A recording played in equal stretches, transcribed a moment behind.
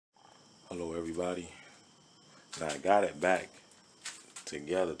Hello everybody. Now I got it back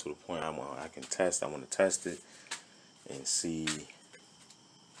together to the point I can test. I want to test it and see,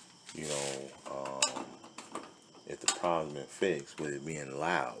 you know, if the problem's been fixed with it being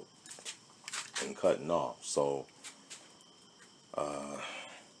loud and cutting off. So I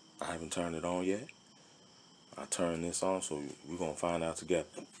haven't turned it on yet. I turned this on, so we're gonna find out together.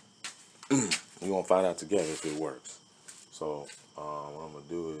 We're gonna find out together if it works. So what I'm gonna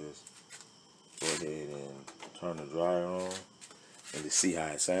do is go ahead and turn the dryer on and to see how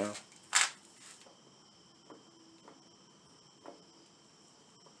it sounds.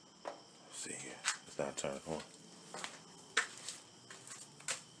 Let's see here. It's not turning on.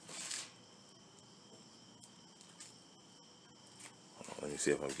 Hold on, let me see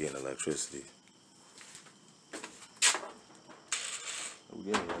if I'm getting electricity.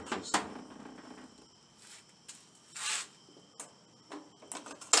 We're getting electricity.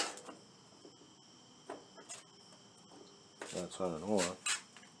 Not turning on.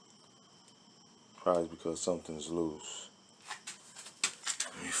 Probably because something's loose.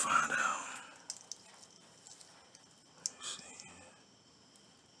 Let me find out. Let's see.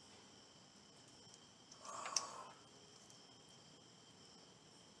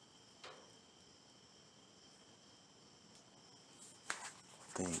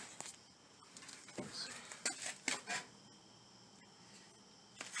 I think. Let's see.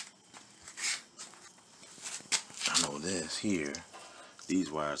 I know this here.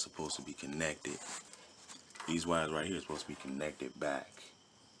 These wires are supposed to be connected. These wires right here are supposed to be connected back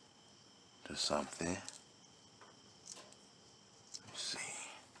to something. Let's see.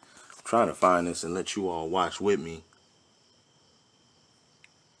 I'm trying to find this and let you all watch with me.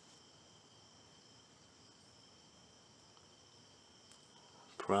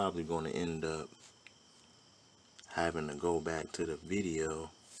 Probably going to end up having to go back to the video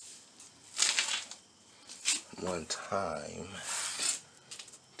one time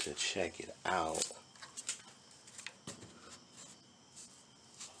to check it out.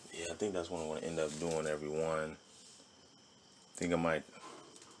 Yeah, I think that's what I'm going to end up doing, everyone. I think I might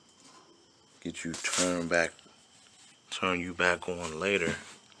get you turn you back on later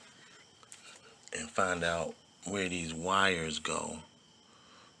and find out where these wires go.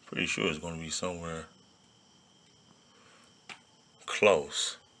 Pretty sure it's going to be somewhere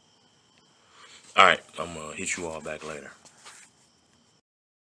close. Alright, I'm going to hit you all back later.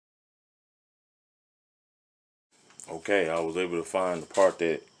 Okay, I was able to find the part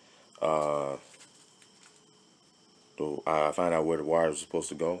that I found out where the wires were supposed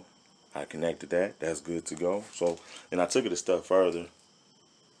to go. I connected that. That's good to go. So, and I took it a step further.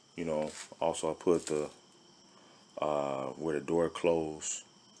 You know, also I put the where the door closed,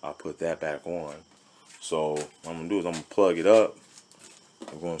 I put that back on. So what I'm gonna do is I'm gonna plug it up.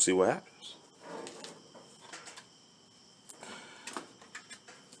 We're gonna see what happens.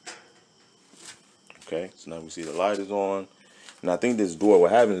 Okay, so now we see the light is on. And I think this door,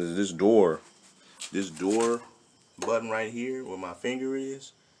 what happens is this door button right here where my finger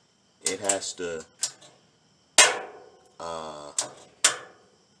is, it has to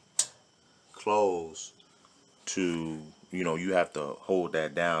close to, you know, you have to hold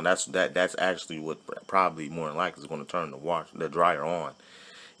that down. That's actually what probably more than likely is going to turn the dryer on,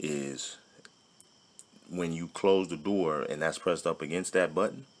 is when you close the door and that's pressed up against that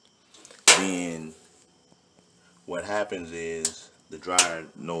button. Then what happens is the dryer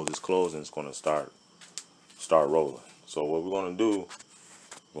knows it's closed and it's going to start rolling. So what we're going to do,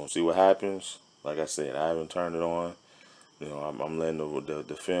 we're going to see what happens. Like I said, I haven't turned it on. You know, I'm letting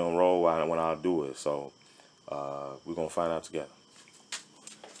the film roll when I do it. So we're going to find out together.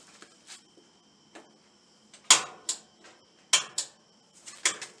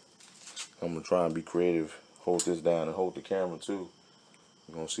 I'm going to try and be creative. Hold this down and hold the camera too.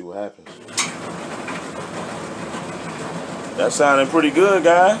 We're going to see what happens. That sounded pretty good,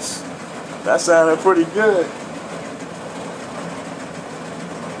 guys. That sounded pretty good.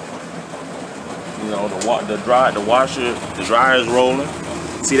 You know, the dryer is rolling.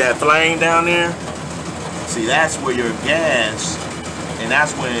 See that flame down there? See, that's where your gas, and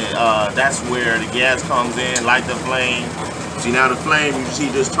that's where the gas comes in, light the flame. See, now the flame you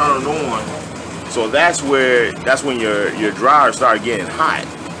see just turned on. So that's when your dryer started getting hot.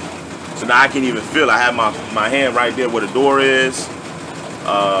 So now I can even feel it. I have my hand right there where the door is.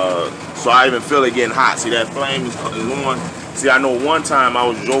 So I even feel it getting hot. See, that flame is on. See, I know one time I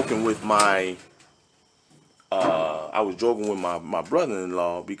was joking with my my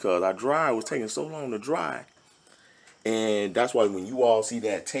brother-in-law because our dryer was taking so long to dry. And that's why when you all see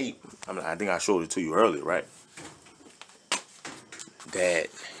that tape, I think I showed it to you earlier, right? That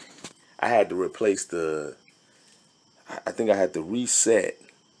I had to replace the. I think I had to reset.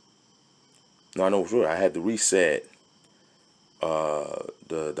 No, I know for sure. I had to reset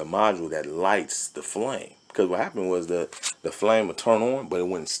the module that lights the flame, because what happened was the flame would turn on, but it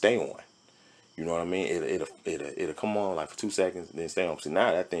wouldn't stay on. You know what I mean? It'll come on like for 2 seconds, then stay on. See,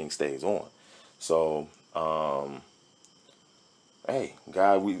 now that thing stays on. So hey,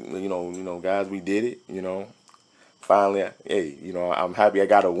 God, guys, we did it. Finally, hey, I'm happy I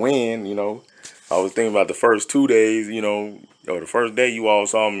got a win. I was thinking about the first 2 days. Or the first day you all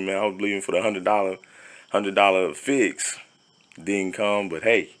saw me, man. I was believing for the $100 fix. Didn't come, but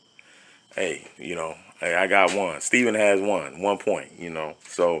hey, hey, I got one. Steven has 1 point.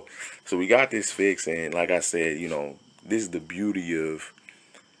 So we got this fix, and like I said, this is the beauty of,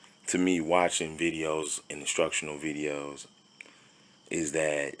 to me, watching videos and instructional videos, is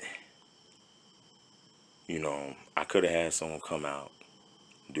that I could have had someone come out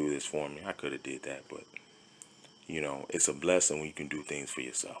do this for me. I could have did that, but it's a blessing when you can do things for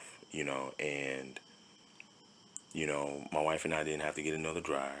yourself. And my wife and I didn't have to get another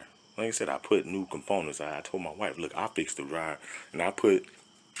dryer. Like I said, I put new components. I told my wife, look, I fixed the dryer, and I put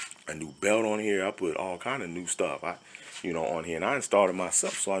a new belt on here. I put all kind of new stuff. On here, and I installed it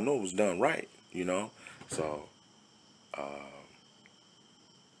myself, so I know it was done right. So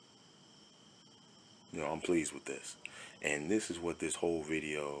I'm pleased with this. And this is what this whole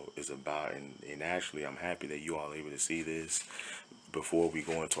video is about. And actually, I'm happy that you all are able to see this before we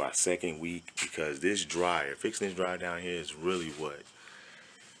go into our second week, because this dryer, fixing this dryer down here, is really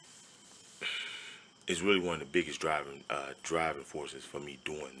one of the biggest driving forces for me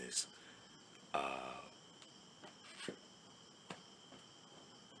doing this.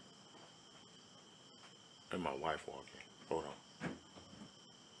 And my wife walking. Hold on.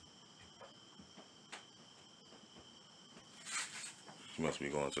 She must be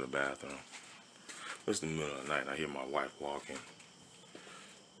going to the bathroom. It's the middle of the night, and I hear my wife walking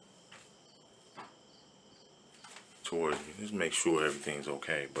towards me. Just make sure everything's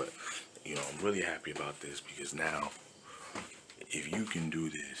okay. But I'm really happy about this, because now, if you can do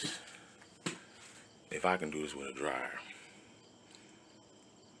this, if I can do this with a dryer,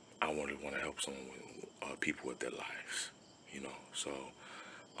 I really want to help someone with people with their lives. So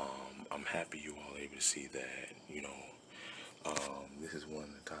I'm happy you all are able to see that. This is one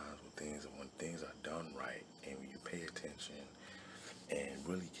of the times when things are done right, and when you pay attention and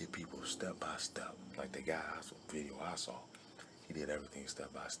really get people step by step. Like the guy video I saw, he did everything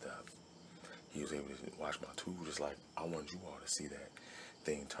step by step. He was able to watch my tool, just like I want you all to see that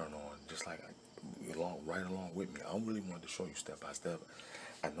thing turn on, just like right along with me. I really wanted to show you step by step.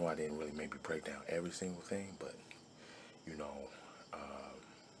 I know I didn't really maybe break down every single thing, but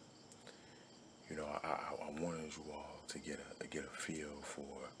I wanted you all to get a feel for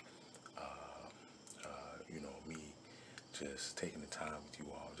me just taking the time with you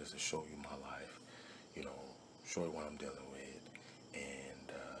all, just to show you my life, show you what I'm dealing with,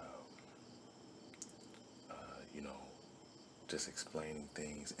 and just explaining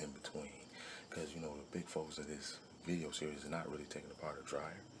things in between, because the big focus of this video series is not really taking apart a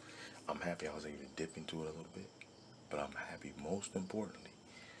dryer. I'm happy I was able to dip into it a little bit, but I'm happy, most importantly,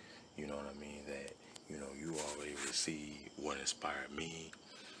 you know what I mean, that you all were able to see what inspired me.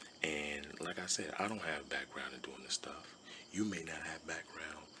 And like I said, I don't have background in doing this stuff. You may not have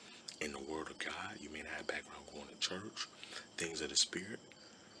background in the Word of God. You may not have background going to church, things of the Spirit.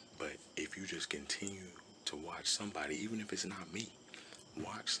 But if you just continue to watch somebody, even if it's not me,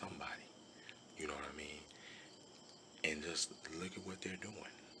 watch somebody, you know what I mean, and just look at what they're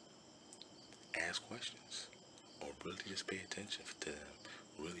doing. Ask questions, or really just pay attention to them,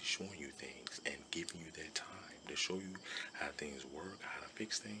 really showing you things and giving you their time to show you how things work, how to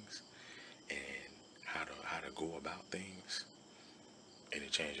fix things, and how to go about things. It'll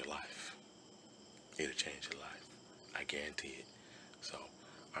change your life. It'll change your life. I guarantee it. So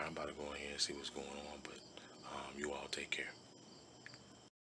I'm about to go in here and see what's going on, but you all take care.